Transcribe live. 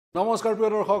নমস্কাৰ প্ৰিয়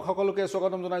দৰ্শক সকলোকে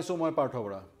স্বাগতম জনাইছো মই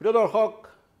পাৰ্থবৰা প্ৰিয় দৰ্শক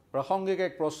প্ৰাসংগিক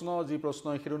এক প্ৰশ্ন যি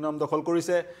প্ৰশ্নই শিৰোনাম দখল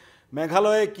কৰিছে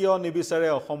মেঘালয়ে কিয় নিবিচাৰে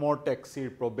অসমৰ টেক্সিৰ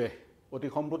প্ৰৱেশ অতি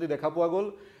সম্প্ৰতি দেখা পোৱা গ'ল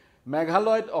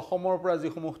মেঘালয়ত অসমৰ পৰা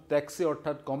যিসমূহ টেক্সি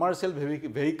অৰ্থাৎ কমাৰ্চিয়েল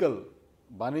ভেহিকল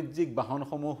বাণিজ্যিক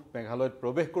বাহনসমূহ মেঘালয়ত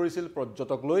প্ৰৱেশ কৰিছিল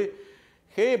পৰ্যটক লৈ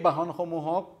সেই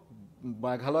বাহনসমূহক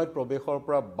মেঘালয়ত প্ৰৱেশৰ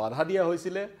পৰা বাধা দিয়া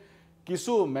হৈছিল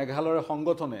কিছু মেঘালয়ৰ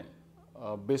সংগঠনে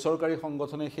বেসৰকাৰী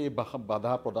সংগঠনে সেই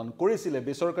বাধা প্ৰদান কৰিছিল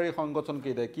বেসৰকাৰী সংগঠন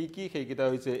কেইটা কি সেইকেইটা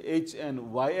হৈছে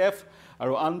HNYF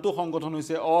আৰু আনটো সংগঠন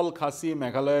হৈছে অল খাসী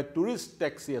মেঘালয় টুৰিষ্ট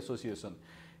টেক্সি এছ'চিয়েশ্যন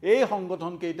এই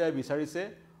সংগঠন কেইটাই বিচাৰিছে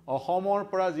অসমৰ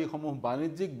পৰা যিসমূহ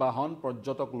বাণিজ্যিক বাহন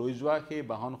পৰ্যটক লৈ যোৱা সেই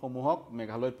বাহনসমূহক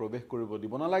মেঘালয়ত প্ৰৱেশ কৰিবলৈ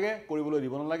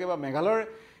দিব নালাগে বা মেঘালয়ৰ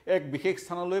এক বিশেষ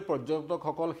স্থানলৈ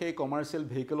পৰ্যটকসকল সেই কমাৰ্চিয়েল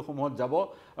ভেহিকলসমূহত যাব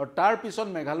আৰু তাৰ পিছত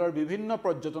মেঘালয়ৰ বিভিন্ন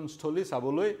পৰ্যটনস্থলী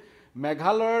চাবলৈ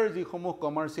মেঘালয়ৰ যিসমূহ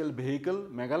কমাৰ্চিয়েল ভেহিকল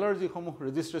মেঘালয়ৰ যিসমূহ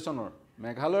ৰেজিষ্ট্ৰেচনৰ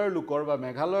মেঘালয়ৰ লোকৰ বা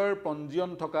মেঘালয়ৰ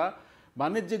পঞ্জীয়ন থকা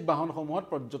বাণিজ্যিক বাহনসমূহত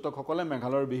পৰ্যটকসকলে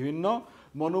মেঘালয়ৰ বিভিন্ন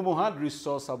মনোমোহা দৃশ্য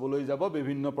চাবলৈ যাব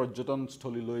বিভিন্ন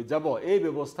পৰ্যটনস্থলীলৈ যাব এই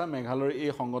ব্যৱস্থা মেঘালয়ৰ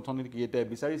এই সংগঠনকেইটাই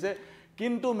বিচাৰিছে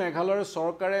কিন্তু মেঘালয়ৰ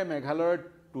চৰকাৰে মেঘালয়ৰ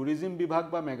টুৰিজম বিভাগ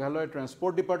বা মেঘালয়ৰ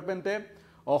ট্ৰান্সপৰ্ট ডিপাৰ্টমেণ্টে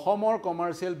অসমৰ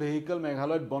কমাৰ্চিয়েল ভেহিকল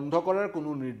মেঘালয়ত বন্ধ কৰাৰ কোনো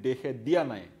নিৰ্দেশ দিয়া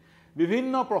নাই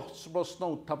বিভিন্ন প্ৰশ্ন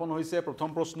উত্থাপন হৈছে প্ৰথম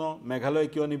প্ৰশ্ন মেঘালয়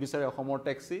কিয় নিবিচাৰে অসমৰ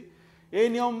টেক্সি এই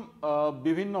নিয়ম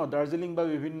বিভিন্ন দাৰ্জিলিং বা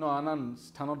বিভিন্ন আন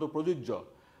স্থানতো প্ৰযোজ্য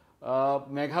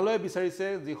মেঘালয় বিচাৰিছে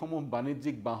যিসমূহ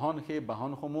বাণিজ্যিক বাহন সেই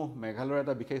বাহনসমূহ মেঘালয়ৰ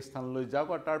এটা বিশেষ স্থানলৈ যাওক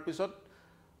আৰু তাৰ পিছত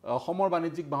অসমৰ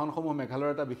বাণিজ্যিক বাহনসমূহ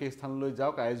মেঘালয়ৰ এটা বিশেষ স্থানলৈ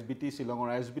যাওক ISBT শিলঙৰ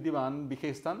ISBT বা আন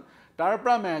বিশেষ স্থান তাৰ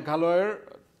পৰা মেঘালয়ৰ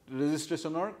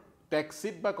ৰেজিষ্ট্ৰেচনৰ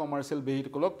টেক্সিত বা কমাৰ্চিয়েল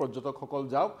ভেহিকলক পৰ্যটকসকল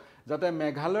যাওক যাতে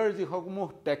মেঘালয়ৰ যিসমূহ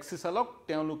টেক্সি চালক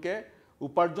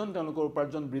তেওঁলোকৰ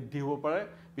উপাৰ্জন বৃদ্ধি হ'ব পাৰে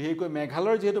বিশেষকৈ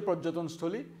মেঘালয়ৰ যেহেতু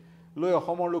পৰ্যটনস্থলী লৈ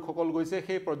অসমৰ লোকসকল গৈছে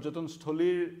সেই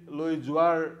পৰ্যটনস্থলীৰ লৈ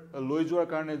যোৱাৰ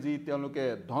কাৰণে যি তেওঁলোকে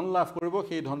ধন লাভ কৰিব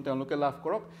সেই ধন তেওঁলোকে লাভ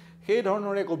কৰক সেই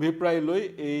ধৰণৰ এক অভিপ্ৰায় লৈ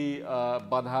এই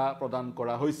বাধা প্ৰদান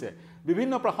কৰা হৈছে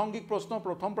বিভিন্ন প্ৰাসংগিক প্ৰশ্ন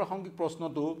প্ৰথম প্ৰাসংগিক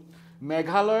প্ৰশ্নটো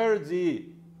মেঘালয়ৰ যি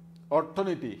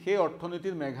অৰ্থনীতি সেই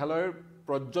অৰ্থনীতিৰ মেঘালয়ৰ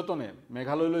পৰ্যটনে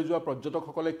মেঘালয়লৈ যোৱা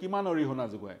পৰ্যটকসকলে কিমান অৰিহণা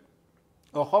যোগায়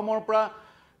অসমৰ পৰা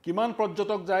কিমান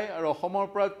পৰ্যটক যায় আৰু অসমৰ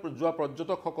পৰা যোৱা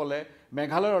পৰ্যটকসকলে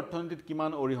মেঘালয়ৰ অৰ্থনীতিত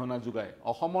কিমান অৰিহণা যোগায়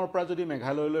অসমৰ পৰা যদি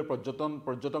মেঘালয়লৈ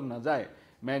পৰ্যটক নাযায়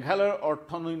মেঘালয়ৰ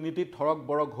অৰ্থনীতি থৰক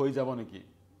বৰক হৈ যাব নেকি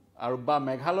আৰু বা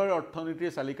মেঘালয়ৰ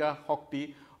অৰ্থনীতিৰ চালিকা শক্তি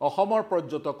অসমৰ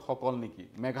পৰ্যটকসকল নেকি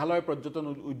মেঘালয়ৰ পৰ্যটন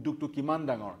উদ্যোগটো কিমান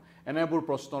ডাঙৰ এনেবোৰ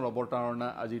প্ৰশ্নৰ অৱতাৰণা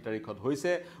আজিৰ তাৰিখত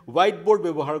হৈছে হোৱাইট বোৰ্ড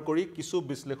ব্যৱহাৰ কৰি কিছু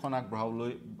বিশ্লেষণ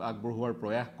আগবঢ়োৱাৰ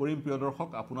প্ৰয়াস কৰিম প্ৰিয় দৰ্শক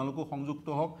আপোনালোকো সংযুক্ত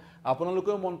হওক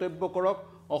আপোনালোকেও মন্তব্য কৰক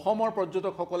অসমৰ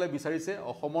পৰ্যটকসকলে বিচাৰিছে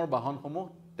অসমৰ বাহনসমূহ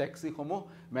টেক্সিসমূহ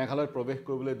মেঘালয়ত প্ৰৱেশ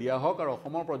কৰিবলৈ দিয়া হওক আৰু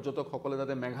অসমৰ পৰ্যটকসকলে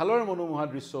যাতে মেঘালয়ৰ মনোমোহা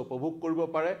দৃশ্য উপভোগ কৰিব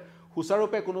পাৰে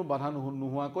সুচাৰুৰূপে কোনো বাধা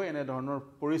নোহোৱাকৈ এনে ধৰণৰ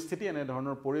পৰিস্থিতি এনে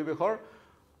ধৰণৰ পৰিৱেশৰ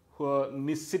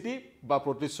নিশ্চিতি বা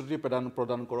প্ৰতিশ্ৰুতি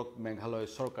প্ৰদান কৰক মেঘালয়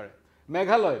চৰকাৰে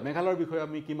মেঘালয়ৰ বিষয়ে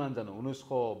আমি কিমান জানো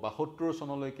 1972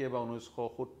 চনলৈকে বা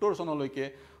 1970 চনলৈকে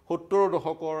 70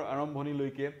 দশকৰ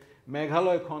আৰম্ভণিলৈকে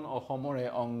মেঘালয়খন অসমৰে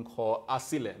অংশ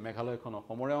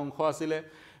আছিলে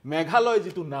মেঘালয়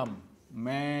যিটো নাম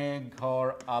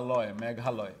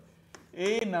মেঘালয়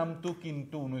এই নামটো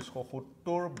কিন্তু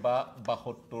 1970 বা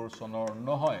 72 চনৰ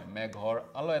নহয় মেঘৰ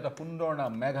আলয় এটা সুন্দৰ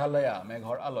নাম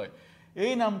মেঘৰ আলয়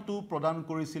এই নামটো প্ৰদান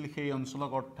কৰিছিল সেই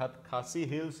অঞ্চলক অৰ্থাৎ খাসী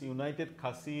hills United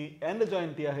Khasi and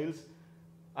Jaintia hills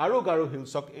আৰু গাৰো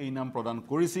হিলছক এই নাম প্ৰদান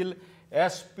কৰিছিল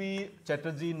SP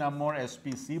চেটাৰ্জী নামৰ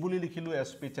SPC বুলি লিখিলো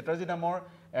SP চেটাৰ্জী নামৰ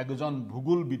একজন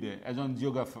ভূগোলবিদে এজন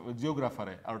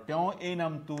জিঅ'গ্ৰাফাৰে আৰু তেওঁ এই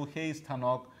নামটো সেই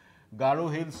স্থানক গাৰো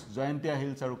হিলছ জয়ন্তীয়া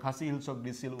হিলছ আৰু খাসী হিলছক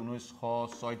দিছিল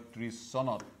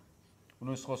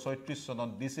 1936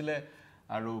 চনত দিছিলে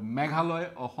আৰু মেঘালয়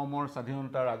অসমৰ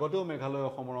স্বাধীনতাৰ আগতেও মেঘালয়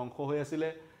অসমৰ অংশ হৈ আছিল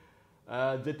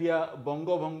যেতিয়া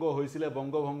বংগভংগ হৈছিল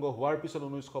বংগভংগ হোৱাৰ পিছত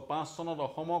 1905 চনত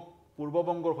অসমক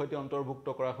পূৰ্ববংগৰ সৈতে অন্তৰ্ভুক্ত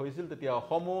কৰা হৈছিল তেতিয়া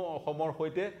অসমৰ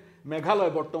সৈতে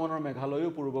মেঘালয় বৰ্তমানৰ মেঘালয়ও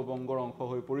পূৰ্ববংগৰ অংশ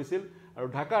হৈ পৰিছিল আৰু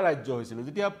ঢাকা ৰাজ্য হৈছিল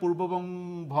যেতিয়া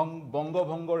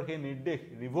বংগভংগৰ সেই নিৰ্দেশ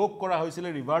ৰিভোক কৰা হৈছিল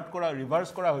ৰিভাৰ্স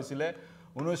কৰা হৈছিল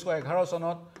 1911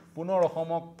 চনত পুনৰ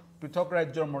অসমক পৃথক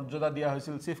ৰাজ্যৰ মৰ্যাদা দিয়া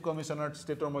হৈছিল চিফ কমিশনাৰ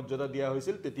ষ্টেটৰ মৰ্যাদা দিয়া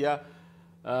হৈছিল তেতিয়া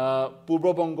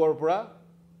পূৰ্ববংগৰ পৰা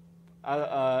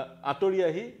আতৰি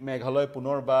আহি মেঘালয়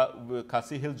পুনৰ বা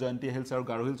খাসী হিলছ জয়ন্তীয়া হিলছ আৰু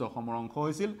গাৰো হিলছ অসমৰ অংশ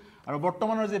হৈছিল আৰু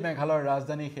বৰ্তমানৰ যে মেঘালয়ৰ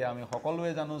ৰাজধানী সেয়া আমি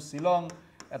সকলোৱে জানো শিলং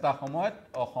এটা সময়ত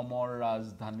অসমৰ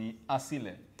ৰাজধানী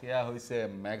আছিলে সেয়া হৈছে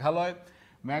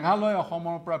মেঘালয়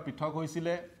অসমৰ পৰা পৃথক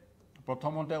হৈছিলে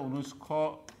প্ৰথমতে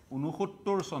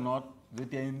 1969 চনত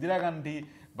যেতিয়া ইন্দিৰা গান্ধী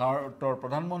ভাৰতৰ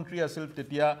প্ৰধানমন্ত্ৰী আছিল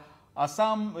তেতিয়া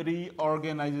Assam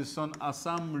ৰিঅৰ্গেনাইজেশ্যন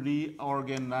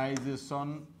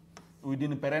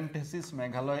within পেৰেণ্থেচিছ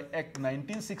Meghalaya act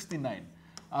 1969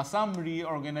 Assam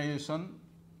ৰিঅৰ্গেনাইজেশ্যন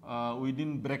within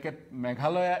bracket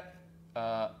Meghalaya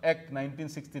act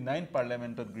 1969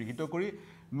 পাৰ্লিয়ামেণ্টত গৃহীত কৰি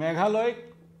মেঘালয়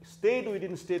ষ্টেট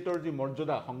উইদিন ষ্টেটৰ যি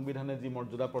মৰ্যাদা সংবিধানে যি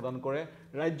মৰ্যাদা প্ৰদান কৰে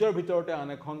ৰাজ্যৰ ভিতৰতে আন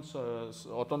এখন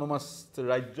অট'নমাছ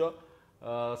ৰাজ্য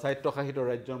স্বায়ত্তশাসিত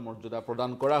ৰাজ্যৰ মৰ্যাদা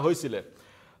প্ৰদান কৰা হৈছিল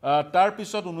তাৰ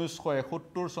পিছত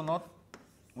 1971 চনত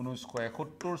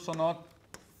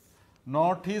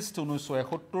নৰ্থ ইষ্ট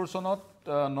 1971 চনত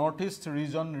north east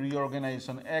region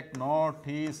ৰিঅৰ্গেনাইজেশ্যন act north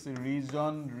east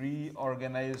region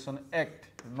ৰিঅৰ্গেনাইজেশ্যন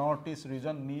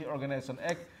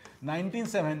act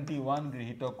 1971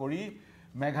 গৃহীত কৰি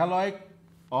মেঘালয়ক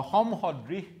অসম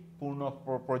সদৃশ পূৰ্ণ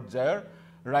পৰ্যায়ৰ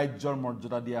ৰাজ্যৰ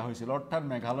মৰ্যাদা দিয়া হৈছিল অৰ্থাৎ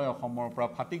মেঘালয় অসমৰ পৰা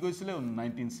ফাটি গৈছিল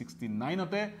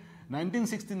 1969ত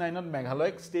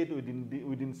মেঘালয়ক ষ্টেট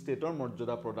উইদিন ষ্টেটৰ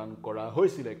মৰ্যাদা প্ৰদান কৰা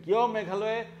হৈছিল কিয়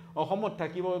মেঘালয়ে অসমত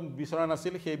থাকিব বিচৰা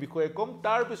নাছিল সেই বিষয়ে কম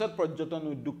তাৰ পিছত পৰ্যটন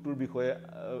উদ্যোগটোৰ বিষয়ে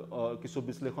কিছু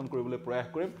বিশ্লেষণ কৰিবলৈ প্ৰয়াস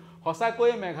কৰিম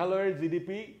সঁচাকৈ মেঘালয়ৰ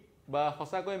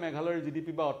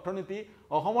জিডিপি বা অৰ্থনীতি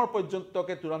অসমৰ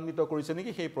পৰ্যটকে ত্বৰান্বিত কৰিছে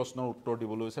নেকি সেই প্ৰশ্নৰ উত্তৰ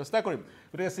দিবলৈ চেষ্টা কৰিম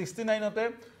গতিকে 69তে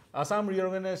আসাম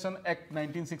ৰিঅৰ্গেনাইজেশ্যন এক্ট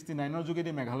 1969ৰ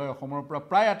যোগেদি মেঘালয় অসমৰ পৰা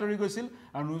প্ৰায় আঁতৰি গৈছিল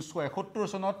আৰু 1971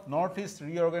 চনত নৰ্থ ইষ্ট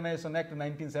ৰিঅৰ্গেনাইজেশ্যন এক্ট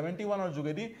 1971ৰ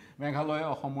যোগেদি মেঘালয়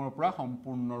অসমৰ পৰা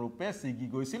সম্পূৰ্ণৰূপে ছিগি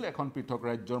গৈছিল এখন পৃথক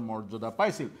ৰাজ্যৰ মৰ্যাদা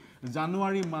পাইছিল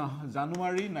জানুৱাৰী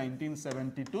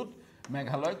 1972ত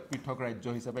মেঘালয়ক পৃথক ৰাজ্য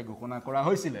হিচাপে ঘোষণা কৰা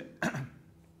হৈছিল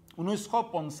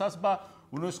 1950 বা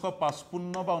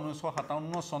 1955 বা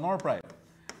 1957 চনৰ পৰাই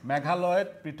মেঘালয়ত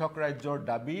পৃথক ৰাজ্যৰ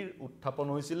দাবীৰ উত্থাপন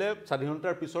হৈছিল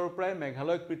স্বাধীনতাৰ পিছৰ পৰাই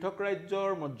মেঘালয়ক পৃথক ৰাজ্যৰ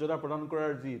মৰ্যাদা প্ৰদান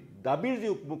কৰাৰ যি দাবীৰ যি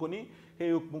উকমুকনি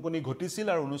সেই উকমুকনি ঘটিছিল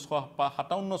আৰু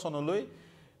 1957 চনলৈ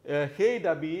সেই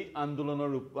দাবী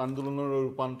আন্দোলনৰ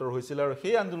ৰূপান্তৰ হৈছিল আৰু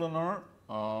সেই আন্দোলনৰ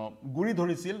গুৰি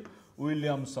ধৰিছিল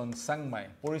উইলিয়ামছন চাংমাই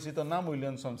পৰিচিত নাম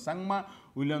উইলিয়ামছন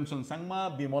চাংমা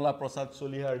বিমলা প্ৰসাদ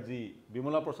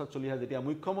চলিহাৰ যেতিয়া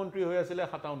মুখ্যমন্ত্ৰী হৈ আছিল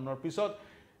 57ৰ পিছত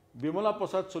বিমলা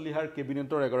প্ৰসাদ চলিহাৰ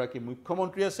কেবিনেটৰ এগৰাকী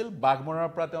মুখ্যমন্ত্ৰী আছিল বাগমৰাৰ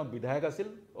পৰা তেওঁ বিধায়ক আছিল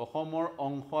অসমৰ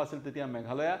অংশ আছিল তেতিয়া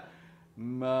মেঘালয়া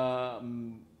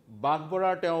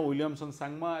বাগবৰাৰ তেওঁ উইলিয়ামছন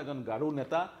চাংমা এজন গাৰো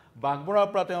নেতা বাগবৰাৰ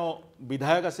পৰা তেওঁ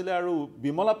বিধায়ক আছিল আৰু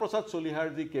বিমলা প্ৰসাদ চলিহাৰ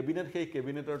যি কেবিনেট সেই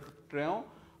কেবিনেটৰ তেওঁ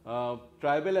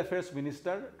ট্ৰাইবেল এফেয়াৰ্ছ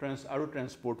মিনিষ্টাৰ আৰু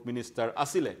ট্ৰেন্সপৰ্ট মিনিষ্টাৰ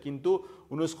আছিলে কিন্তু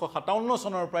 1957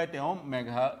 চনৰ পৰাই তেওঁ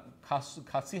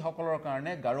খাচীসকলৰ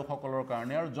কাৰণে গাৰোসকলৰ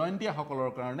কাৰণে আৰু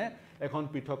জয়ন্তীয়াসকলৰ কাৰণে এখন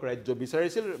পৃথক ৰাজ্য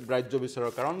বিচাৰিছিল ৰাজ্য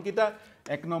বিচৰাৰ কাৰণকেইটা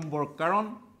এক নম্বৰ কাৰণ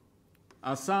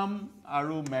আসাম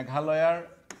আৰু মেঘালয়ৰ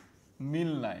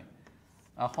মিল নাই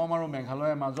অসম আৰু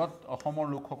মেঘালয়ৰ মাজত অসমৰ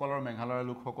লোকসকলৰ মেঘালয়ৰ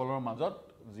লোকসকলৰ মাজত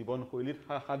জীৱনশৈলীত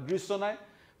সাদৃশ্য নাই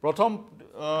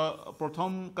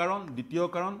প্ৰথম কাৰণ দ্বিতীয়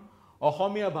কাৰণ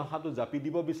অসমীয়া ভাষাটো জাপি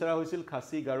দিব বিচৰা হৈছিল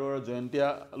খাচী গাৰো আৰু জয়ন্তীয়া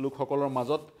লোকসকলৰ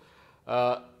মাজত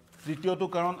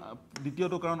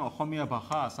দ্বিতীয়টো কাৰণ অসমীয়া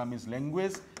ভাষা আসামিজ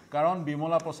লেংগুৱেজ কাৰণ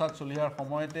বিমলা প্ৰসাদ চলিহাৰ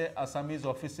সময়তে আসামিজ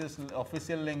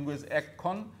অফিচিয়েল লেংগুৱেজ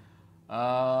এক্টখন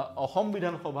অসম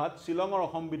বিধানসভাত শ্বিলঙৰ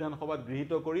অসম বিধানসভাত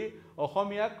গৃহীত কৰি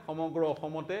অসমীয়াক সমগ্ৰ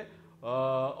অসমতে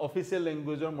অফিচিয়েল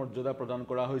লেংগুৱেজৰ মৰ্যাদা প্ৰদান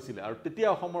কৰা হৈছিল আৰু তেতিয়া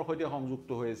অসমৰ সৈতে সংযুক্ত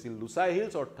হৈ আছিল লুচাই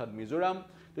হিলছ অৰ্থাৎ মিজোৰাম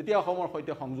তেতিয়া অসমৰ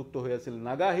সৈতে সংযুক্ত হৈ আছিল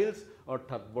নাগা হিলছ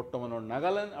অৰ্থাৎ বৰ্তমানৰ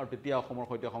নাগালেণ্ড আৰু তেতিয়া অসমৰ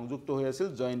সৈতে সংযুক্ত হৈ আছিল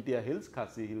জয়ন্তীয়া হিলছ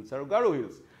খাচী হিলছ আৰু গাৰো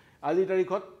হিলছ আজিৰ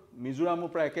তাৰিখত মিজোৰামৰ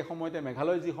পৰা একে সময়তে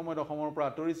মেঘালয় যি সময়ত অসমৰ পৰা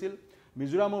আঁতৰিছিল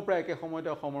মিজোৰামৰ পৰা একে সময়তে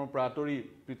অসমৰ পৰা আঁতৰি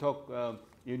পৃথক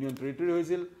ইউনিয়ন টেৰিটৰী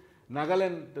হৈছিল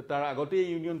নাগালেণ্ড তাৰ আগতেই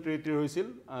ইউনিয়ন টেৰিটৰী হৈছিল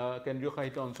কেন্দ্ৰীয়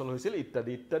শাসিত অঞ্চল হৈছিল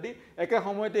ইত্যাদি ইত্যাদি একে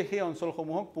সময়তে সেই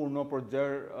অঞ্চলসমূহক পূৰ্ণ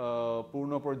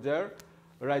পৰ্যায়ৰ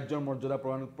ৰাজ্যৰ মৰ্যাদা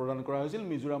প্ৰদান কৰা হৈছিল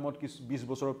মিজোৰামক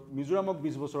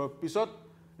 20 বছৰৰ পিছত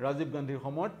ৰাজীৱ গান্ধীৰ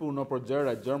সময়ত পূৰ্ণ পৰ্যায়ৰ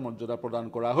ৰাজ্যৰ মৰ্যাদা প্ৰদান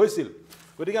কৰা হৈছিল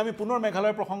গতিকে আমি পুনৰ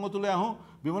মেঘালয়ৰ প্ৰসংগটোলৈ আহোঁ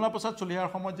বিমলা প্ৰসাদ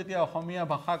চলিহাৰ সময়ত যেতিয়া অসমীয়া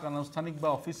ভাষাক আনুষ্ঠানিক বা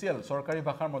অফিচিয়েল চৰকাৰী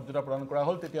ভাষাৰ মৰ্যাদা প্ৰদান কৰা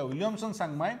হ'ল তেতিয়া উইলিয়ামছন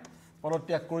চাংমাই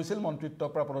পদত্যাগ কৰিছিল মন্ত্ৰিত্বৰ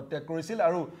পৰা পদত্যাগ কৰিছিল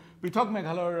আৰু পৃথক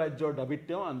মেঘালয়ৰ ৰাজ্যৰ দাবীত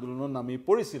তেওঁ আন্দোলনত নামি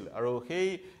পৰিছিল আৰু সেই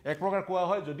এক প্ৰকাৰ কোৱা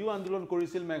হয় যদিও আন্দোলন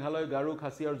কৰিছিল মেঘালয় গাৰো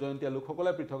খাচী আৰু জয়ন্তীয়া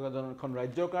লোকসকলে পৃথক এখন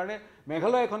ৰাজ্যৰ কাৰণে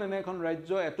মেঘালয় এখন এনে এখন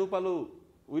ৰাজ্য এটোপালো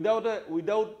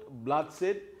উইদাউট ব্লাড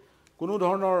ছেড কোনো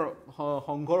ধৰণৰ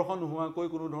সংঘৰ্ষ নোহোৱাকৈ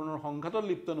কোনো ধৰণৰ সংঘাতত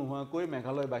লিপ্ত নোহোৱাকৈ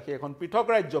মেঘালয়বাসী এখন পৃথক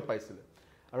ৰাজ্য পাইছিল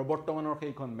আৰু বৰ্তমানৰ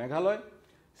সেইখন মেঘালয়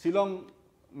শ্বিলং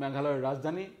মেঘালয়ৰ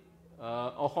ৰাজধানী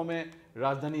অসমে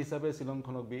ৰাজধানী হিচাপে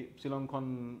শ্বিলংখন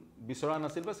বিচৰা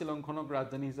নাছিল বা শ্বিলংখনক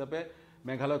ৰাজধানী হিচাপে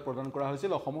মেঘালয়ক প্ৰদান কৰা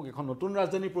হৈছিল অসমক এখন নতুন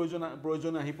ৰাজধানীৰ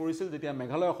প্ৰয়োজন আহি পৰিছিল যেতিয়া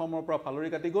মেঘালয় অসমৰ পৰা ফালৰি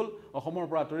কাটি গ'ল অসমৰ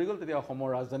পৰা আঁতৰি গ'ল তেতিয়া অসমৰ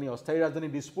ৰাজধানী অস্থায়ী ৰাজধানী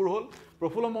দিছপুৰ হ'ল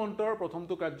প্ৰফুল্ল মহন্তৰ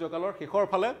প্ৰথমটো কাৰ্যকালৰ শেষৰ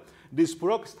ফালে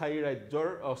দিছপুৰক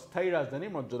অস্থায়ী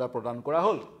ৰাজধানীৰ মৰ্যাদা প্ৰদান কৰা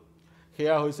হ'ল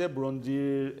সেয়া হৈছে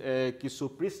বুৰঞ্জীৰ কিছু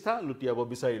পৃষ্ঠা লুটিয়াব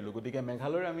বিচাৰিলোঁ গতিকে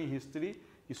মেঘালয়ৰ আমি হিষ্ট্ৰী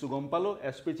কিছু গম পালোঁ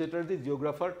এছ পি চেটাৰ্জী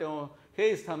জিঅ'গ্ৰাফাৰ তেওঁ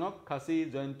সেই স্থানক খাচী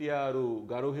জয়ন্তীয়া আৰু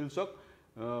গাৰো হিলছক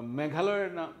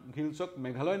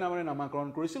মেঘালয় নামেৰে নামাকৰণ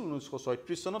কৰিছিল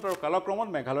 1936 চনত আৰু কালক্ৰমত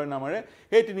মেঘালয় নামেৰে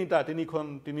সেই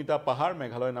তিনিটা পাহাৰ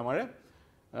মেঘালয় নামেৰে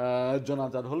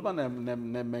জনাজাত হ'ল বা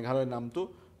মেঘালয় নামটো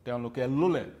তেওঁলোকে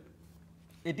ল'লে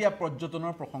এতিয়া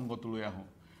পৰ্যটনৰ প্ৰসংগটোলৈ আহোঁ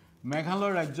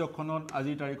মেঘালয় ৰাজ্যখনত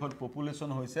আজিৰ তাৰিখত পপুলেশ্যন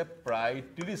হৈছে প্ৰায়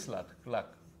 30 লাখ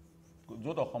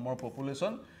য'ত অসমৰ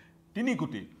পপুলেশ্যন 3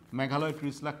 কোটি মেঘালয়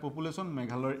 30 লাখ পপুলেশ্যন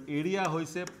মেঘালয়ৰ এৰিয়া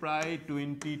হৈছে প্ৰায়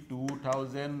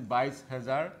 22,000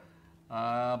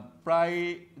 প্ৰায়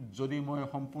যদি মই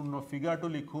সম্পূৰ্ণ ফিগাৰটো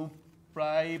লিখোঁ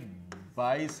প্ৰায়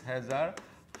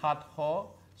 22,700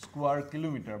 স্কোৱাৰ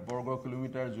কিলোমিটাৰ বৰ্গ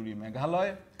কিলোমিটাৰ জুৰি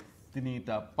মেঘালয়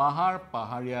তিনিটা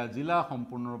পাহাৰীয়া জিলা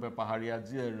সম্পূৰ্ণৰূপে পাহাৰীয়া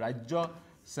ৰাজ্য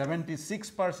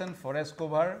 76% ফৰেষ্ট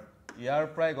কভাৰ ইয়াৰ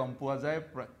প্ৰায় গম পোৱা যায়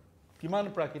কিমান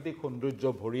প্ৰাকৃতিক সৌন্দৰ্য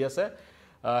ভৰি আছে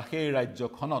সেই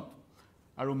ৰাজ্যখনত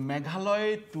আৰু মেঘালয়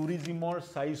টুৰিজিমৰ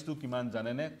সাইজটো কিমান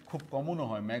জানেনে খুব কমো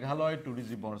নহয় মেঘালয়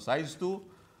টুৰিজিমৰ সাইজটো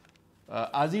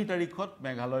আজিৰ তাৰিখত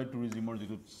মেঘালয় টুৰিজিমৰ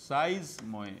যেটো সাইজ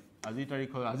মই আজিৰ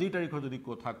তাৰিখত যদি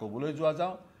কথা ক'বলৈ যোৱা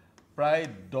যাওঁ প্ৰায়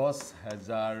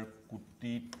 10,000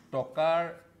 কোটি টকাৰ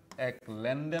এক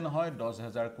লেনদেন হয়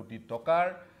 10,000 কোটি টকাৰ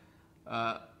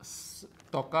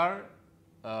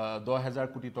 10,000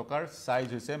 কোটি টকাৰ সাইজ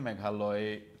হৈছে মেঘালয়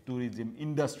টুৰিজিম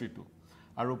ইণ্ডাষ্ট্ৰিটো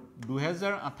আৰু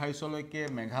 2028 লৈকে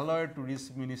মেঘালয়ৰ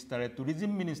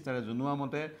টুৰিজিম মিনিষ্টাৰে জনোৱা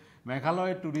মতে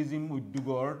মেঘালয় টুৰিজিম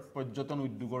উদ্যোগৰ পৰ্যটন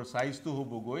উদ্যোগৰ সাইজটো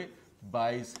হ'বগৈ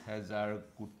 22,000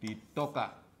 কোটি টকা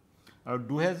আৰু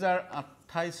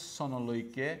 2028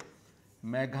 চনলৈকে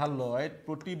মেঘালয়ত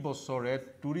প্ৰতি বছৰে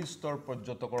টুৰিষ্টৰ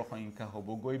পৰ্যটকৰ সংখ্যা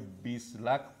হ'বগৈ 20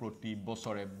 লাখ প্ৰতি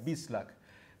বছৰে 20 লাখ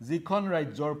যিখন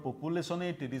ৰাজ্যৰ পপুলেশ্যনে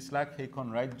 30 লাখ সেইখন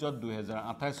ৰাজ্যত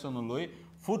 2028 চনলৈ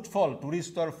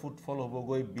টুৰিষ্টৰ ফুটফল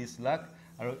হ'বগৈ 20 লাখ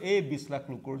আৰু এই 20 লাখ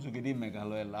লোকৰ যোগেদি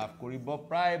মেঘালয়ে লাভ কৰিব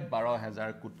প্ৰায়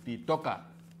 12,000 কোটি টকা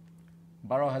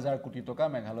 12,000 কোটি টকা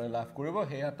মেঘালয়ে লাভ কৰিব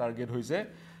সেয়া টাৰ্গেট হৈছে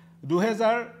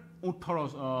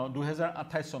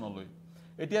 2028 চনলৈ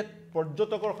এতিয়া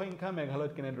পৰ্যটকৰ সংখ্যা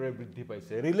মেঘালয়ত কেনেদৰে বৃদ্ধি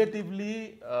পাইছে ৰিলেটিভলি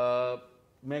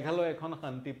মেঘালয় এখন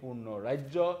শান্তিপূৰ্ণ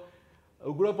ৰাজ্য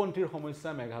উগ্ৰপন্থীৰ সমস্যা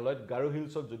মেঘালয়ত গাৰো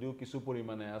হিলছত যদিও কিছু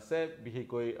পৰিমাণে আছে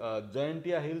বিশেষকৈ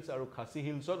জয়ন্তীয়া হিলছ আৰু খাচী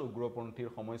হিলছত উগ্ৰপন্থীৰ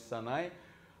সমস্যা নাই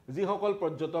যিসকল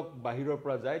পৰ্যটক বাহিৰৰ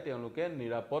পৰা যায় তেওঁলোকে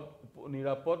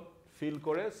নিৰাপদ ফিল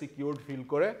কৰে সিকিউৰড ফিল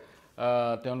কৰে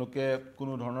তেওঁলোকে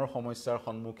কোনো ধৰণৰ সমস্যাৰ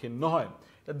সন্মুখীন নহয়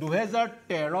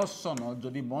 2013 চনত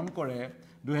যদি মন কৰে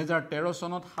 2013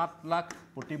 চনত 7 লাখ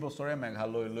প্ৰতি বছৰে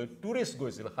মেঘালয়লৈ টুৰিষ্ট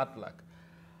গৈছিল 7 লাখ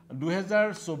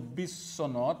 2024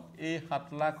 চনত এই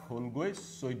 7 লাখ হ'লগৈ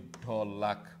 14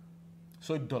 লাখ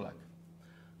 2024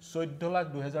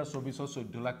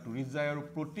 14 লাখ টুৰিষ্ট যায় আৰু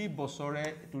প্ৰতি বছৰে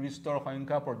টুৰিষ্টৰ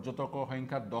সংখ্যা পৰ্যটকৰ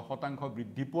সংখ্যা 10%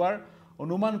 বৃদ্ধি পোৱাৰ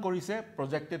অনুমান কৰিছে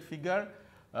প্ৰজেক্টেড ফিগাৰ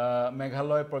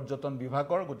মেঘালয় পৰ্যটন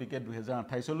বিভাগৰ গতিকে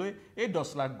 2028 লৈ এই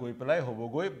 10 লাখ গৈ পেলাই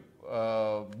হ'বগৈ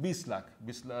 20 লাখ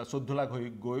 14 লাখ হৈ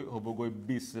গৈ হ'বগৈ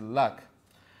 20 লাখ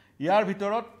ইয়াৰ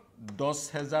ভিতৰত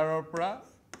 10,000ৰ পৰা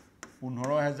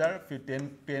 15,000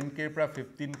 10K পৰা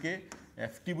 15K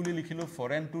FT বুলি লিখিলোঁ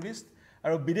ফৰেন টুৰিষ্ট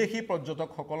আৰু বিদেশী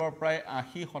পৰ্যটকসকলৰ প্ৰায়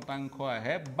 80%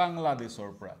 আহে বাংলাদেশৰ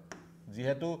পৰা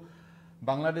যিহেতু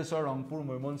বাংলাদেশৰ ৰংপুৰ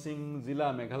মৈমনসিং জিলা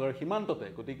মেঘালয়ৰ সীমান্ততে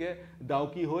গতিকে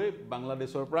ডাউকি হৈ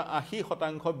বাংলাদেশৰ পৰা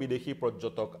 80% বিদেশী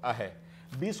পৰ্যটক আহে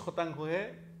 20% হে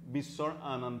বিশ্বৰ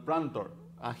আন প্ৰান্তৰ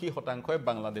 80%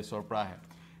 বাংলাদেশৰ পৰা আহে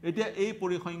এতিয়া এই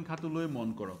পৰিসংখ্যাটোলৈ মন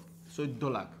কৰক 14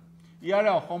 লাখ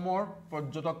ইয়াৰে অসমৰ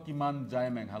পৰ্যটক কিমান যায়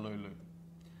মেঘালয়লৈ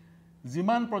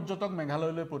যিমান পৰ্যটক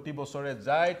মেঘালয়লৈ প্ৰতি বছৰে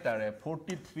যায় তাৰে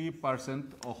 43%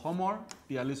 অসমৰ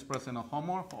 43%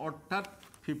 অসমৰ অৰ্থাৎ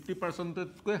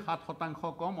 50%তকৈ 7%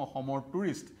 কম অসমৰ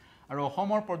টুৰিষ্ট আৰু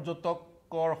অসমৰ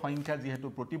পৰ্যটকৰ সংখ্যা যেহেতু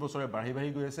প্ৰতি বছৰে বাঢ়ি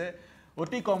গৈ আছে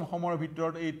অতি কম সময়ৰ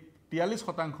ভিতৰত এই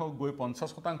 43% গৈ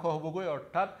 50% হ'বগৈ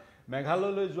অৰ্থাৎ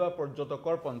মেঘালয়লৈ যোৱা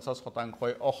পৰ্যটকৰ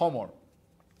 50% অসমৰ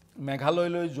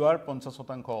মেঘালয়লৈ যোৱাৰ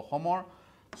 50% অসমৰ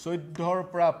 14ৰ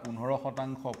পৰা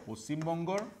 15% পশ্চিম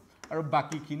বংগৰ আৰু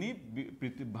বাকিখিনি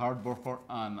ভাৰতবৰ্ষৰ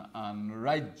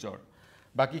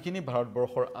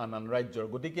আন ৰাজ্যৰ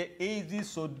গতিকে এই যি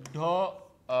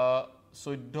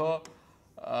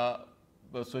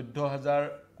 14,000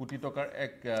 কোটি টকাৰ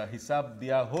এক হিচাপ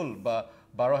দিয়া হ'ল বা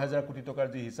 12,000 কোটি টকাৰ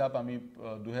যি হিচাপ আমি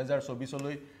 2024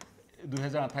 লৈ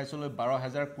 2028 লৈ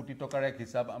 12,000 কোটি টকাৰ এক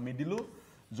হিচাপ আমি দিলো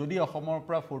যদি অসমৰ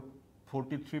পৰা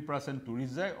 43%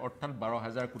 টুৰিষ্ট যায় অৰ্থাৎ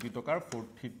 12,000 কোটি টকাৰ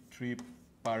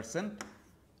 43%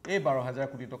 এই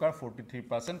 12,000 কোটি টকাৰ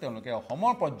 43% তেওঁলোকে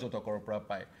অসমৰ পৰ্যটকৰ পৰা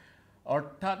পায়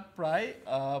অৰ্থাৎ প্ৰায়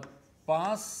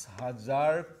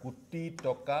 5,000 কোটি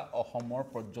টকা অসমৰ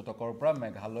পৰ্যটকৰ পৰা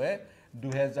মেঘালয়ে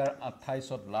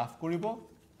 2028ত লাভ কৰিব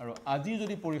আৰু আজি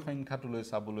যদি পৰিসংখ্যাটোলৈ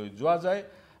চাবলৈ যোৱা যায়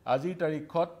আজিৰ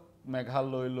তাৰিখত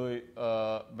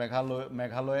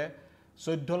মেঘালয়ে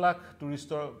 14 লাখ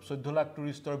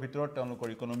টুৰিষ্টৰ ভিতৰত তেওঁলোকৰ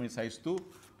ইকনমিৰ সাইজটো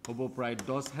হ'ব প্ৰায়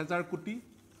 10,000 কোটি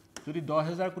যদি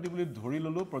 10,000 কোটি বুলি ধৰি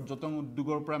ললো পৰ্যটন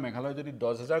উদ্যোগৰ পৰা মেঘালয় যদি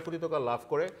 10,000 কোটি টকা লাভ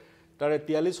কৰে তাৰে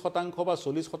 43% বা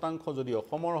 40% যদি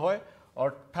অসমৰ হয়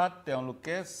অৰ্থাৎ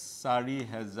তেওঁলোকে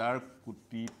 4,000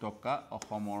 কোটি টকা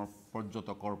অসমৰ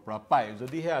পৰ্যটকৰ পৰা পায়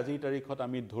যদিহে আজিৰ তাৰিখত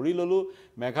আমি ধৰি ললো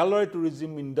মেঘালয়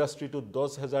টুৰিজম ইণ্ডাষ্ট্ৰিটো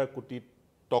 10,000 কোটি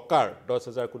টকাৰ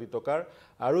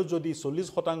আৰু যদি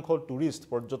 40% টুৰিষ্ট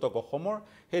পৰ্যটক অসমৰ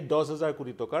সেই 10,000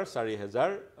 কোটি টকাৰ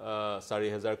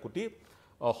 4,000 কোটি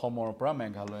অসমৰ পৰা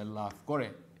মেঘালয়ে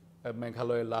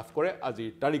লাভ কৰে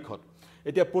আজিৰ তাৰিখত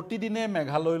এতিয়া প্ৰতিদিনে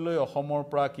মেঘালয়লৈ অসমৰ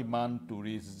পৰা কিমান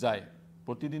টুৰিষ্ট যায়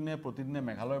প্ৰতিদিনে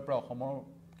মেঘালয়ৰ পৰা অসমৰ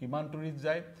কিমান টুৰিষ্ট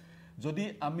যায় যদি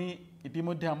আমি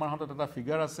ইতিমধ্যে আমাৰ হাতত এটা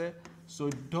ফিগাৰ আছে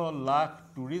 14 লাখ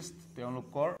টুৰিষ্ট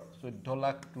তেওঁলোকৰ 14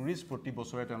 লাখ টুৰিষ্ট প্ৰতি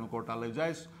বছৰে তেওঁলোকৰ তালৈ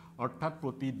যায় অৰ্থাৎ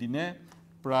প্ৰতিদিনে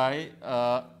প্ৰায়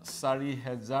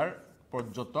 4,000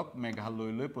 পৰ্যটক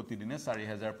মেঘালয়লৈ প্ৰতিদিনে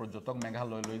 4,000 পৰ্যটক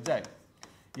মেঘালয়লৈ যায়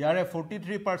ইয়াৰে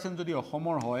 43% যদি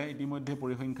অসমৰ হয় ইতিমধ্যে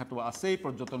পৰিসংখ্যাটো আছেই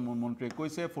পৰ্যটন মন্ত্ৰীয়ে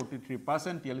কৈছে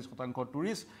 43% 43%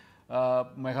 টুৰিষ্ট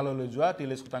মেঘালয়লৈ যোৱা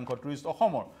 43% টুৰিষ্ট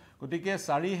অসমৰ গতিকে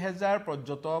 4,000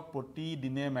 পৰ্যটক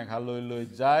প্ৰতিদিনে মেঘালয়লৈ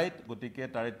যায় গতিকে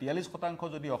তাৰে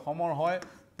 43% যদি অসমৰ হয়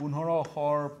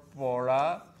 1,500ৰ পৰা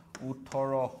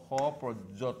 1,800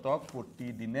 পৰ্যটক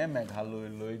প্ৰতিদিনে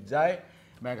মেঘালয়লৈ যায়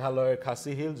মেঘালয়ৰ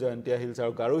খাচী হিল জয়ন্তীয়া হিলছ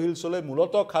আৰু গাৰো হিলছলৈ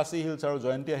মূলতঃ খাচী হিলছ আৰু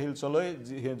জয়ন্তীয়া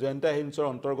হিলছৰ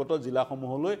অন্তৰ্গত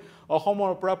জিলাসমূহলৈ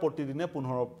অসমৰ পৰা প্ৰতিদিনে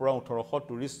 15ৰ পৰা 1,800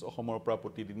 টুৰিষ্ট অসমৰ পৰা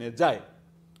প্ৰতিদিনে যায়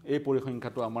এই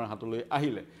পৰিসংখ্যাটো আমাৰ হাতলৈ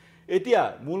আহিলে এতিয়া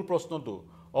মূল প্ৰশ্নটো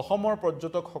অসমৰ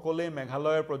পৰ্যটকসকলে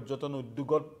মেঘালয়ৰ পৰ্যটন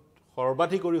উদ্যোগত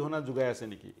সৰ্বাধিক অৰিহণা যোগাই আছে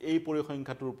নেকি এই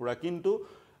পৰিসংখ্যাটোৰ পৰা কিন্তু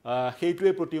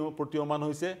সেইটোৱে প্ৰতীয়মান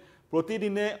হৈছে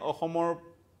প্ৰতিদিনে অসমৰ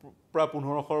প্ৰায়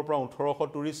 1500ৰ পৰা 1800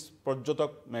 টুৰিষ্ট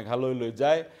পৰ্যটক মেঘালয়লৈ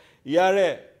যায় ইয়াৰে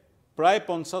প্ৰায়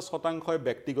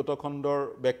 50%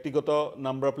 ব্যক্তিগত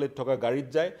নাম্বাৰ প্লেট থকা গাড়ীত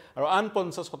যায় আৰু আন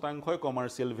 50%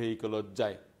 কমাৰ্চিয়েল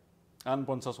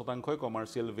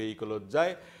ভেহিকলত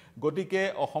যায় গতিকে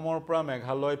অসমৰ পৰা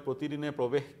মেঘালয়ত প্ৰতিদিনে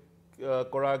প্ৰৱেশ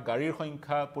কৰা গাড়ীৰ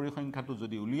পৰিসংখ্যাটো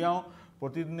যদি উলিয়াও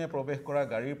প্ৰতিদিনে প্ৰৱেশ কৰা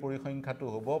গাড়ীৰ পৰিসংখ্যাটো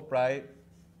হ'ব প্ৰায়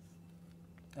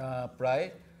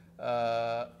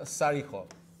 400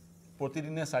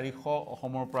 প্ৰতিদিনে 400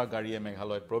 অসমৰ পৰা গাড়ীয়ে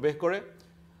মেঘালয়ত প্ৰৱেশ কৰে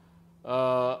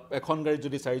এখন গাড়ীত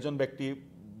যদি 4জন ব্যক্তি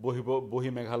বহি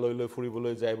মেঘালয়লৈ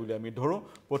ফুৰিবলৈ যায় বুলি আমি ধৰো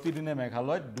প্ৰতিদিনে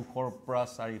মেঘালয়ত 200ৰ পৰা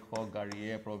 400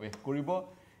 গাড়ীয়ে প্ৰৱেশ কৰিব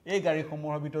এই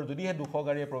গাড়ীসমূহৰ ভিতৰত যদিহে 200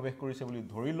 গাড়ীয়ে প্ৰৱেশ কৰিছে বুলি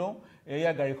ধৰি লওঁ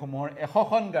এয়া গাড়ীসমূহৰ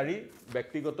 100খন গাড়ী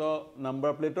ব্যক্তিগত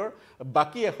নাম্বাৰ প্লেটৰ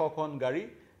বাকি 100খন গাড়ী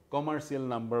কমাৰ্চিয়েল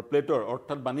নাম্বাৰ প্লেটৰ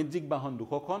অৰ্থাৎ বাণিজ্যিক বাহন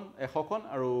 100খন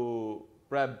আৰু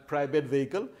প্ৰাইভেট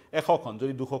ভেহিকল 100খন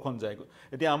যদি 200খন যায়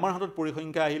এতিয়া আমাৰ হাতত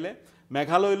পৰিসংখ্যা আহিলে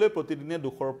মেঘালয়লৈ প্ৰতিদিনে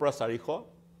 200ৰ পৰা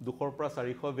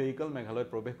 400 ভেহিকল মেঘালয়ত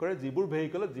প্ৰৱেশ কৰে যিবোৰ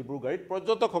গাড়ীত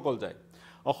পৰ্যটকসকল যায়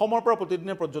অসমৰ পৰা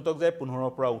প্ৰতিদিনে পৰ্যটক যায়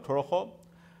 15ৰ পৰা 1800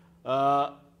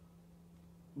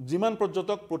 যিমান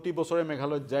পৰ্যটক প্ৰতি বছৰে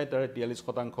মেঘালয়ত যায় তাৰে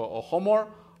 43% অসমৰ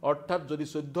অৰ্থাৎ যদি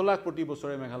 14 লাখ প্ৰতি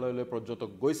বছৰে মেঘালয়লৈ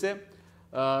পৰ্যটক গৈছে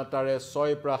তাৰে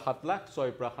 6 পৰা 7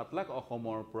 লাখ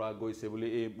অসমৰ পৰা গৈছে বুলি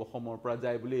অসমৰ পৰা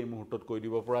যায় বুলি এই মুহূৰ্তত কৈ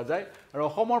দিব পৰা যায় আৰু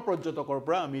অসমৰ পৰ্যটকৰ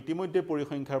পৰা আমি ইতিমধ্যে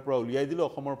পৰিসংখ্যাৰ পৰা উলিয়াই দিলো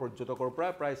অসমৰ পৰ্যটকৰ পৰা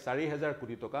প্ৰায় 4,000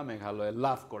 কোটি টকা মেঘালয়ে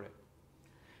লাভ কৰে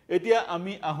এতিয়া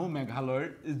আমি আহো মেঘালয়ৰ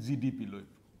জিডিপি লৈ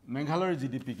মেঘালয়ৰ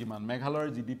জিডিপি কিমান মেঘালয়ৰ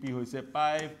জিডিপি হৈছে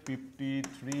প্ৰায়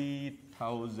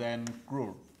 53,000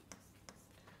 crore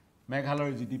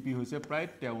মেঘালয়ৰ জিডিপি হৈছে প্ৰায়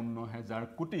 53,000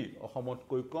 কোটি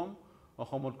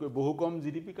অসমতকৈ বহু কম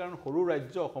জিডিপি কাৰণ সৰু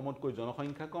ৰাজ্য অসমতকৈ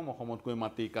জনসংখ্যা কম অসমতকৈ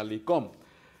মাটি কালি কম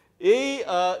এই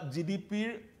জিডিপিৰ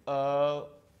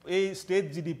এই ষ্টেট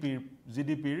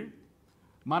জিডিপিৰ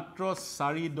মাত্ৰ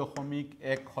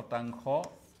 4.1%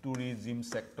 টুৰিজম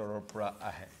সেক্টৰৰ পৰা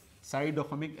আহে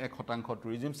 4.1%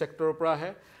 টুৰিজম সেক্টৰৰ পৰা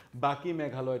আহে বাকি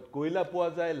মেঘালয়ত কয়লা পোৱা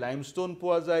যায় লাইমষ্টোন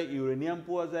পোৱা যায় ইউৰেনিয়াম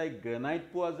পোৱা যায় গ্ৰেনাইট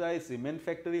পোৱা যায় সিমেন্ট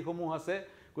ফ্যাক্টৰীসমূহ আছে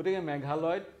গতিকে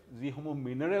মেঘালয়ত যিসমূহ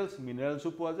মিনাৰেলছো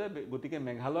পোৱা যায় গতিকে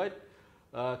মেঘালয়ত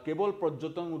কেৱল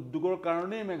পৰ্যটন উদ্যোগৰ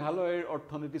কাৰণে মেঘালয়ৰ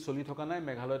অৰ্থনীতি চলি থকা নাই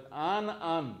মেঘালয়ত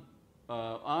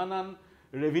আন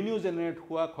ৰেভিনিউ জেনেৰেট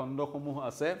হোৱা খণ্ডসমূহ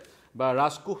আছে বা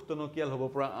ৰাজকোষ টনকিয়াল হ'ব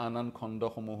পৰা আন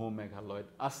খণ্ডসমূহো মেঘালয়ত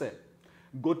আছে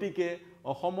গতিকে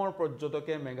অসমৰ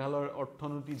পৰ্যটকে মেঘালয়ৰ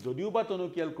অৰ্থনীতি যদিও বা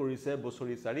টনকিয়াল কৰিছে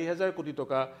বছৰি 4000 কোটি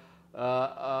টকা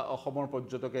অসমৰ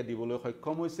পৰ্যটকে দিবলৈ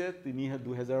সক্ষম হৈছে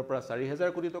 2000 পৰা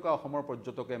 4000 কোটি টকা অসমৰ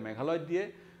পৰ্যটকে মেঘালয়ত দিয়ে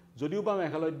যদিও বা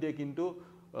মেঘালয়ত দিয়ে কিন্তু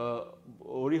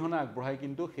অৰিহণা আগবঢ়াই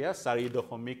কিন্তু সেয়া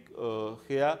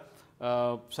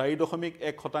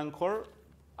 4.1%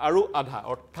 আৰু আধা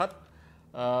অৰ্থাৎ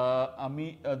আমি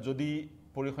যদি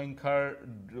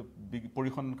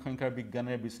পৰিসংখ্যাৰ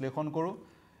বিজ্ঞানেৰে বিশ্লেষণ কৰোঁ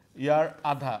ইয়াৰ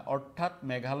আধা অৰ্থাৎ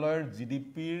মেঘালয়ৰ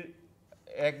জিডিপিৰ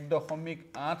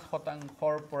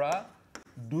 1.8%ৰ পৰা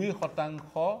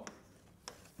 2%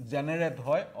 জেনেৰেট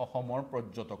হয় অসমৰ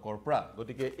পৰ্যটকৰ পৰা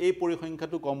গতিকে এই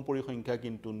পৰিসংখ্যাটো কম পৰিসংখ্যা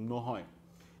কিন্তু নহয়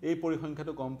এই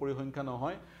পৰিসংখ্যাটো কম পৰিসংখ্যা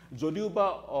নহয় যদিও বা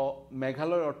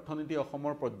মেঘালয়ৰ অৰ্থনীতি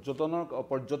অসমৰ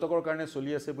পৰ্যটকৰ কাৰণে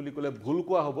চলি আছে বুলি ক'লে ভুল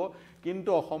কোৱা হ'ব কিন্তু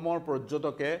অসমৰ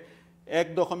পৰ্যটকে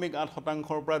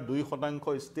 1.8%ৰ পৰা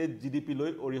 2% ষ্টেট জিডিপি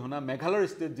লৈ অৰিহণা মেঘালয়ৰ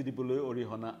ষ্টেট জিডিপি লৈ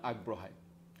অৰিহণা আগবঢ়ায়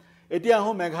এতিয়া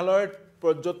আহো মেঘালয়ৰ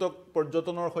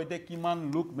পৰ্যটনৰ সৈতে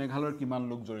মেঘালয়ৰ কিমান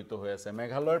লোক জড়িত হৈ আছে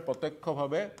মেঘালয়ৰ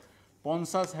প্ৰত্যক্ষভাৱে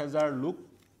 50,000 লোক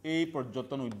এই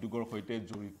পৰ্যটন উদ্যোগৰ সৈতে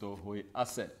জড়িত হৈ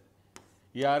আছে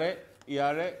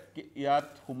ইয়াত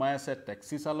সোমাই আছে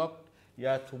টেক্সি চালক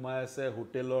ইয়াত সোমাই আছে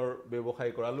হোটেলৰ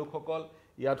ব্যৱসায় কৰা লোকসকল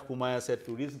ইয়াত সোমাই আছে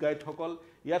টুৰিষ্ট গাইডসকল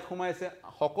ইয়াত সোমাই আছে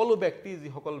সকলো ব্যক্তি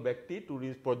যিসকল ব্যক্তি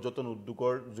টুৰিষ্ট পৰ্যটন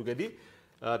উদ্যোগৰ যোগেদি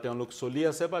তেওঁলোক চলি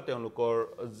আছে বা তেওঁলোকৰ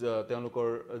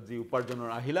যি উপাৰ্জনৰ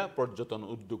আহিলা পৰ্যটন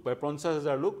উদ্যোগ প্ৰায়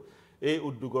 50,000 লোক এই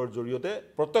উদ্যোগৰ জৰিয়তে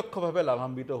প্ৰত্যক্ষভাৱে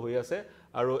লাভান্বিত হৈ আছে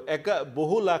আৰু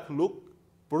বহু লাখ লোক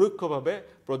পৰোক্ষভাৱে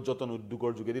পৰ্যটন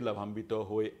উদ্যোগৰ যোগেদি লাভান্বিত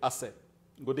হৈ আছে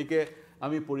গতিকে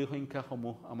আমি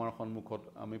পৰিসংখ্যাসমূহ আমাৰ সন্মুখত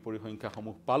আমি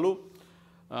পৰিসংখ্যাসমূহ পালোঁ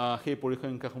সেই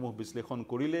পৰিসংখ্যাসমূহ বিশ্লেষণ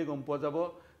কৰিলেই গম পোৱা যাব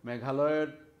মেঘালয়ৰ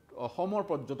অসমৰ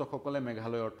পৰ্যটকসকলে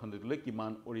মেঘালয়ৰ অৰ্থনীতিলৈ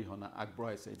কিমান অৰিহণা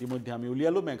আগবঢ়াইছে ইতিমধ্যে আমি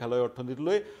উলিয়ালোঁ মেঘালয়ৰ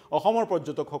অৰ্থনীতিলৈ অসমৰ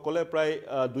পৰ্যটকসকলে প্ৰায়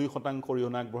 2%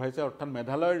 অৰিহণা আগবঢ়াইছে অৰ্থাৎ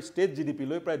মেঘালয়ৰ ষ্টেট জিডিপি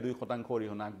লৈ প্ৰায় 2%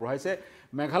 অৰিহণা আগবঢ়াইছে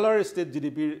মেঘালয়ৰ ষ্টেট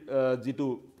জিডিপিৰ যিটো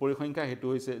পৰিসংখ্যা সেইটো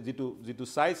হৈছে যিটো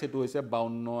চাইজ সেইটো হৈছে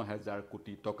 52,000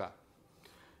 কোটি টকা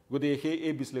গতিকে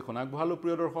এই বিশ্লেষণ আগবঢ়ালোঁ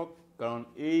প্ৰিয় দৰ্শক কাৰণ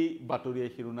এই বাতৰিয়ে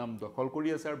শিৰোনাম দখল কৰি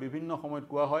আছে আৰু বিভিন্ন সময়ত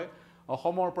কোৱা হয়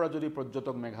অসমৰ পৰা যদি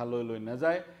পৰ্যটক মেঘালয়লৈ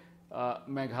নাযায়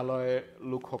মেঘালয়ৰ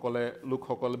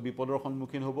লোকসকল বিপদৰ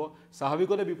সন্মুখীন হ'ব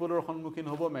স্বাভাৱিকতে বিপদৰ সন্মুখীন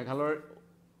হ'ব মেঘালয়ৰ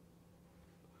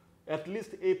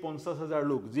এটলিষ্ট এই 50,000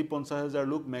 লোক যি 50,000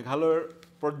 লোক মেঘালয়ৰ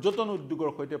পৰ্যটন উদ্যোগৰ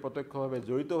সৈতে প্ৰত্যক্ষভাৱে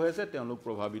জড়িত হৈ আছে তেওঁলোক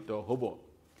প্ৰভাৱিত হ'ব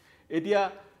এতিয়া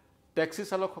টেক্সি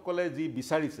চালকসকলে যি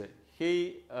বিচাৰিছে সেই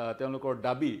তেওঁলোকৰ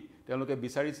দাবী তেওঁলোকে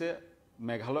বিচাৰিছে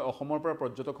মেঘালয় অসমৰ পৰা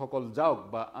পৰ্যটকসকল যাওক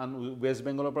বা আন ৱেষ্ট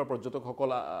বেংগলৰ পৰা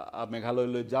পৰ্যটকসকল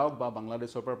মেঘালয়লৈ যাওক বা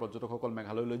বাংলাদেশৰ পৰা পৰ্যটকসকল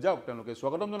মেঘালয়লৈ যাওক তেওঁলোকে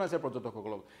স্বাগতম জনাইছে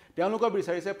পৰ্যটকসকলক তেওঁলোকে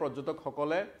বিচাৰিছে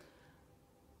পৰ্যটকসকলে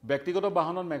ব্যক্তিগত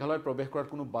বাহনত মেঘালয়ত প্ৰৱেশ কৰাত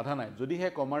কোনো বাধা নাই যদিহে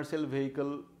কমাৰ্চিয়েল ভেহিকল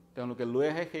তেওঁলোকে লৈ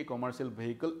আহে সেই কমাৰ্চিয়েল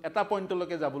ভেহিকল এটা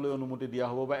পইণ্টলৈকে যাবলৈ অনুমতি দিয়া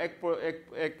হ'ব বা এক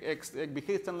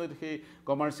বিশেষ স্থানলৈ সেই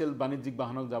কমাৰ্চিয়েল বাণিজ্যিক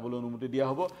বাহনক যাবলৈ অনুমতি দিয়া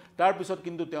হ'ব তাৰ পিছত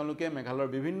কিন্তু তেওঁলোকে মেঘালয়ৰ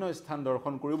বিভিন্ন স্থান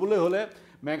দৰ্শন কৰিবলৈ হ'লে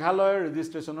মেঘালয়ৰ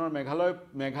ৰেজিষ্ট্ৰেশ্যনৰ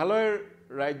মেঘালয়ৰ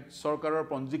ৰাজ্য চৰকাৰৰ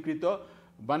পঞ্জীকৃত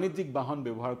বাণিজ্যিক বাহন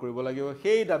ব্যৱহাৰ কৰিব লাগিব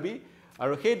সেই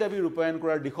দাবী ৰূপায়ণ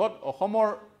কৰাৰ দিশত অসমৰ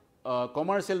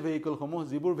কমাৰ্চিয়েল ভেহিকলসমূহ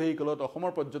যিবোৰ ভেহিকলত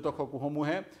অসমৰ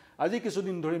পৰ্যটকসমূহে আজি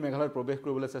কিছুদিন ধৰি মেঘালয়ত প্ৰৱেশ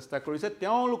কৰিবলৈ চেষ্টা কৰিছে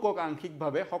তেওঁলোকক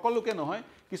আংশিকভাৱে সকলোকে নহয়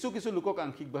কিছু লোকক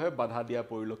আংশিকভাৱে বাধা দিয়া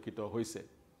পৰিলক্ষিত হৈছে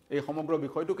এই সমগ্ৰ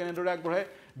বিষয়টো কেনেদৰে আগবঢ়ায়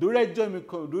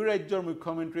দুই ৰাজ্যৰ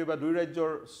মুখ্যমন্ত্ৰী বা দুই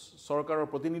ৰাজ্যৰ চৰকাৰৰ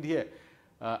প্ৰতিনিধিয়ে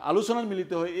আলোচনাত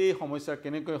মিলিত হৈ এই সমস্যাৰ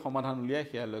কেনেকৈ সমাধান উলিয়ায়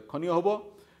সেয়া লক্ষণীয় হ'ব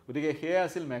গতিকে সেয়া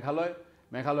আছিল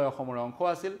মেঘালয় অসমৰ অংশ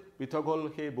আছিল পৃথক হ'ল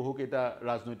সেই বহুকেইটা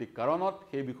ৰাজনৈতিক কাৰণত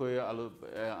সেই বিষয়ে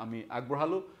আমি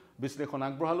বিশ্লেষণ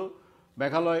আগবঢ়ালোঁ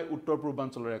মেঘালয় উত্তৰ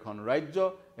পূৰ্বাঞ্চলৰ এখন ৰাজ্য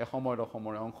এসময়ত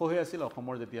অসমৰ অংশ হৈ আছিল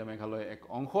অসমৰ যেতিয়া মেঘালয় এক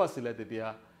অংশ আছিলে তেতিয়া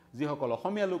যিসকল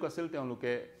অসমীয়া লোক আছিল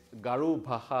তেওঁলোকে গাৰো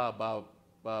ভাষা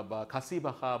বা খাচী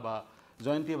ভাষা বা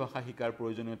জয়ন্তী ভাষা শিকাৰ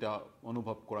প্ৰয়োজনীয়তা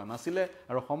অনুভৱ কৰা নাছিলে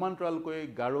আৰু সমান্তৰালকৈ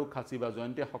গাৰো খাচী বা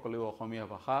জয়ন্তীসকলেও অসমীয়া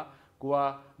ভাষা কোৱা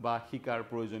বা শিকাৰ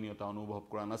প্ৰয়োজনীয়তা অনুভৱ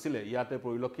কৰা নাছিলে ইয়াতে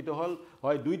পৰিলক্ষিত হ'ল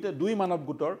হয় দুই মানৱ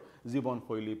গোটৰ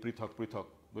জীৱনশৈলী পৃথক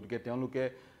গতিকে তেওঁলোকে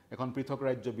এখন পৃথক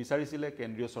ৰাজ্য বিচাৰিছিলে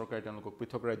কেন্দ্ৰীয় চৰকাৰে তেওঁলোকক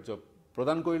পৃথক ৰাজ্য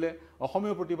প্ৰদান কৰিলে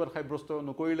অসমীয় প্ৰতিবাদ সাব্যস্ত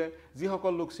নকৰিলে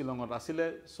যিসকল লোক শ্বিলঙত আছিলে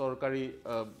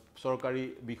চৰকাৰী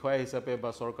বিষয়া হিচাপে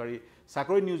বা চৰকাৰী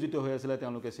চাকৰি নিয়োজিত হৈ আছিলে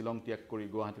তেওঁলোকে শ্বিলং ত্যাগ কৰি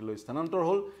গুৱাহাটীলৈ স্থানান্তৰ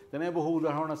হ'ল তেনে বহু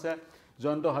উদাহৰণ আছে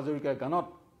জয়ন্ত হাজৰিকাৰ গানত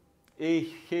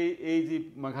এই যি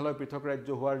মেঘালয় পৃথক ৰাজ্য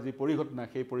হোৱাৰ যি পৰিঘটনা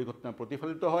সেই পৰিঘটনা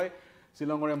প্ৰতিফলিত হয়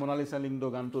শ্বিলঙৰে মনালিসা লিংডো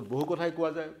গানটোত বহু কথাই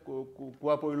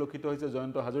কোৱা পৰিলক্ষিত হৈছে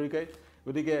জয়ন্ত হাজৰিকাই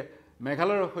গতিকে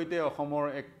মেঘালয়ৰ সৈতে অসমৰ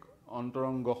এক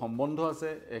অন্তৰংগ সম্বন্ধ আছে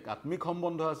এক আত্মিক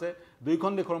সম্বন্ধ আছে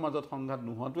দুইখন দেশৰ মাজত সংঘাত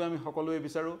নোহোৱাটোৱে আমি সকলোৱে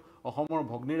বিচাৰো অসমৰ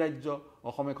ভগ্নী ৰাজ্য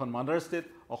অসম এখন মাদাৰ ষ্টেট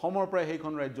অসমৰ পৰা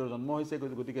সেইখন ৰাজ্যৰ জন্ম হৈছে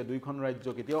গতিকে দুইখন ৰাজ্য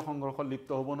কেতিয়াও সংঘৰ্ষত লিপ্ত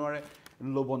হ'ব নোৱাৰে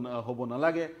হ'ব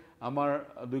নালাগে আমাৰ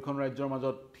দুইখন ৰাজ্যৰ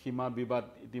মাজত সীমা বিবাদ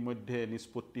ইতিমধ্যে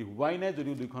নিষ্পত্তি হোৱাই নাই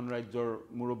যদিও দুইখন ৰাজ্যৰ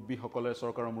মুৰব্বীসকলে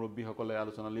চৰকাৰৰ মুৰব্বীসকলে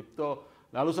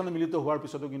আলোচনা মিলিত হোৱাৰ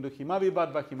পিছতো কিন্তু সীমা বিবাদ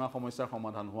বা সীমা সমস্যাৰ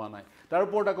সমাধান হোৱা নাই তাৰ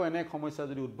ওপৰত আকৌ এনে সমস্যা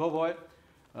যদি উদ্ভৱ হয়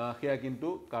সেয়া কিন্তু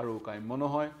কাৰো কাম্য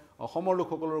নহয় অসমৰ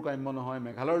লোকসকলৰ কাম্য নহয়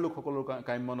মেঘালয়ৰ লোকসকলৰ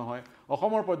কাম্য নহয়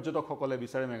অসমৰ পৰ্যটকসকলে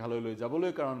বিচাৰে মেঘালয়লৈ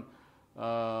যাবলৈ কাৰণ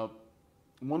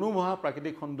মনোমোহা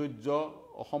প্ৰাকৃতিক সৌন্দৰ্য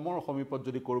অসমৰ সমীপত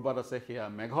যদি কৰবাত আছে সেয়া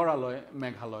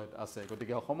মেঘালয়ত আছে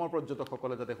গতিকে অসমৰ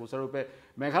পৰ্যটকসকলে যাতে সুচাৰুৰূপে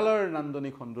মেঘালয়ৰ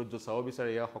নান্দনিক সৌন্দৰ্য চাব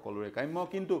বিচাৰে এয়া সকলোৰে কাম্য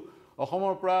কিন্তু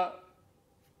অসমৰ পৰা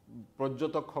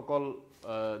পৰ্যটকসকল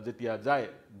যেতিয়া যায়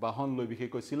বাহন লৈ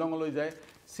বিশেষকৈ শ্বিলঙলৈ যায়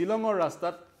শ্বিলঙৰ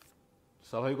ৰাস্তাত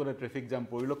স্বাভাৱিকতে ট্ৰেফিক জাম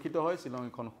পৰিলক্ষিত হয় শ্বিলং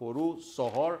এখন সৰু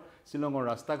চহৰ শ্বিলঙৰ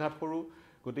ৰাস্তা ঘাট সৰু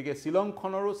গতিকে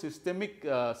শ্বিলংখনৰো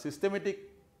সিস্টেমেটিক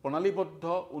প্ৰণালীবদ্ধ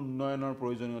উন্নয়নৰ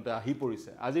প্ৰয়োজনীয়তা আহি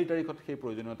পৰিছে আজিৰ তাৰিখত সেই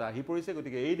প্ৰয়োজনীয়তা আহি পৰিছে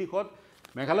গতিকে এই দিশত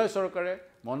মেঘালয় চৰকাৰে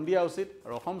মন দিয়া উচিত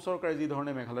আৰু অসম চৰকাৰে যি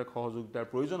ধৰণে মেঘালয়ক সহযোগিতাৰ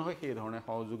প্ৰয়োজন হয় সেই ধৰণে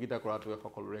সহযোগিতা কৰাটোৱে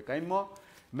সকলোৰে কাম্য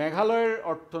মেঘালয়ৰ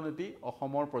অৰ্থনীতি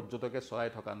অসমৰ পৰ্যটকে চলাই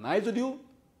থকা নাই যদিও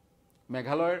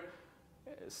মেঘালয়ৰ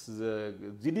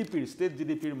ষ্টেট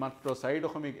জিডিপিৰ মাত্ৰ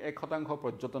 4.1%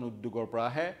 পৰ্যটন উদ্যোগৰ পৰা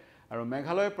আহে আৰু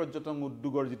মেঘালয় পৰ্যটন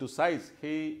উদ্যোগৰ যিটো সাইজ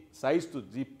সেই সাইজটো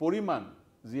যি পৰিমাণ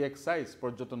যি এক সাইজ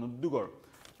পৰ্যটন উদ্যোগৰ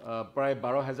প্ৰায়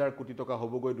 12,000 কোটি টকা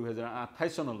হ'বগৈ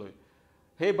 2028 চনলৈ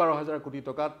সেই 12,000 কোটি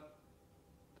টকাত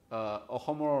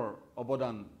অসমৰ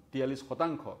অৱদান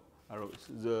 43% আৰু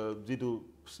যিটো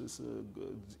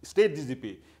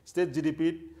ষ্টেট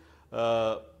জিডিপিত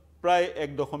প্ৰায়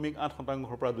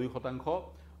 1.8%ৰ পৰা 2%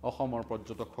 অসমৰ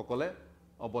পৰ্যটকসকলে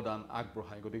অৱদান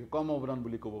আগবঢ়ায় গতিকে কম অৱদান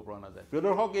বুলি ক'ব পৰা নাযায় প্ৰিয়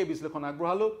দৰ্শক এই বিশ্লেষণ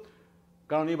আগবঢ়ালো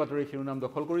কাৰণ এই বাতৰি শিৰোনাম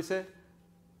দখল কৰিছে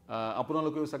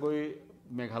আপোনালোকেও চাগৈ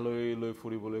মেঘালয়লৈ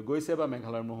ফুৰিবলৈ গৈছে বা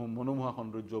মেঘালয়ৰ মনোমোহা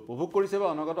সৌন্দৰ্য উপভোগ কৰিছে বা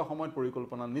অনাগত সময়ত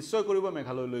পৰিকল্পনা নিশ্চয় কৰিব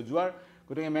মেঘালয়লৈ যোৱাৰ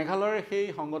গতিকে মেঘালয়ৰ সেই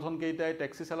সংগঠন কেইটাই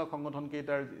টেক্সি চালক সংগঠন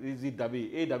কেইটাৰ যি দাবী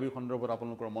এই দাবীৰ সন্দৰ্ভত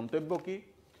আপোনালোকৰ মন্তব্য কি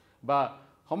বা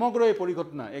সমগ্ৰ এই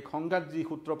পৰিঘটনা এক সংঘাত যি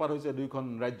সূত্ৰপাত হৈছে দুইখন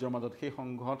ৰাজ্যৰ মাজত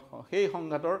সেই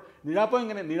সংঘাতৰ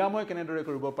নিৰাময় কেনেদৰে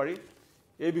কৰিব পাৰি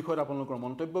এই বিষয়ত আপোনালোকৰ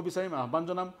মন্তব্য বিচাৰিম আহ্বান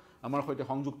জনাম আমাৰ সৈতে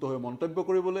সংযুক্ত হৈ মন্তব্য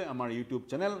কৰিবলৈ আমাৰ YouTube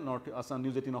channel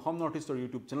News18 Assam north ইষ্টৰ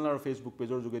ইউটিউব চেনেল আৰু ফেচবুক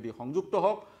পেজৰ যোগেদি সংযুক্ত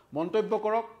হওক মন্তব্য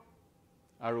কৰক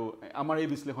আৰু আমাৰ এই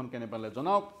বিশ্লেষণ কেনে পালে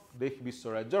জনাওক দেশ বিশ্ব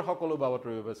ৰাজ্যৰ সকলো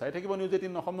বাতৰিৰ বাবে চাই থাকিব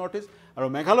News18 অসম নৰ্থ ইষ্ট আৰু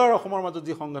মেঘালয়ৰ অসমৰ মাজত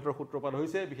যি সংঘাতৰ সূত্ৰপাত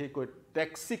হৈছে বিশেষকৈ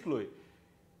টেক্সিক লৈ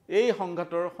এই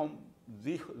সংঘাতৰ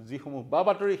যিসমূহ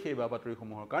বাতৰি সেই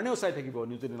বাতৰিসমূহৰ কাৰণেও চাই থাকিব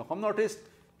News18 অসম নৰ্থ ইষ্ট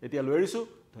এতিয়া লৈ আহিছোঁ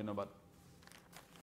ধন্যবাদ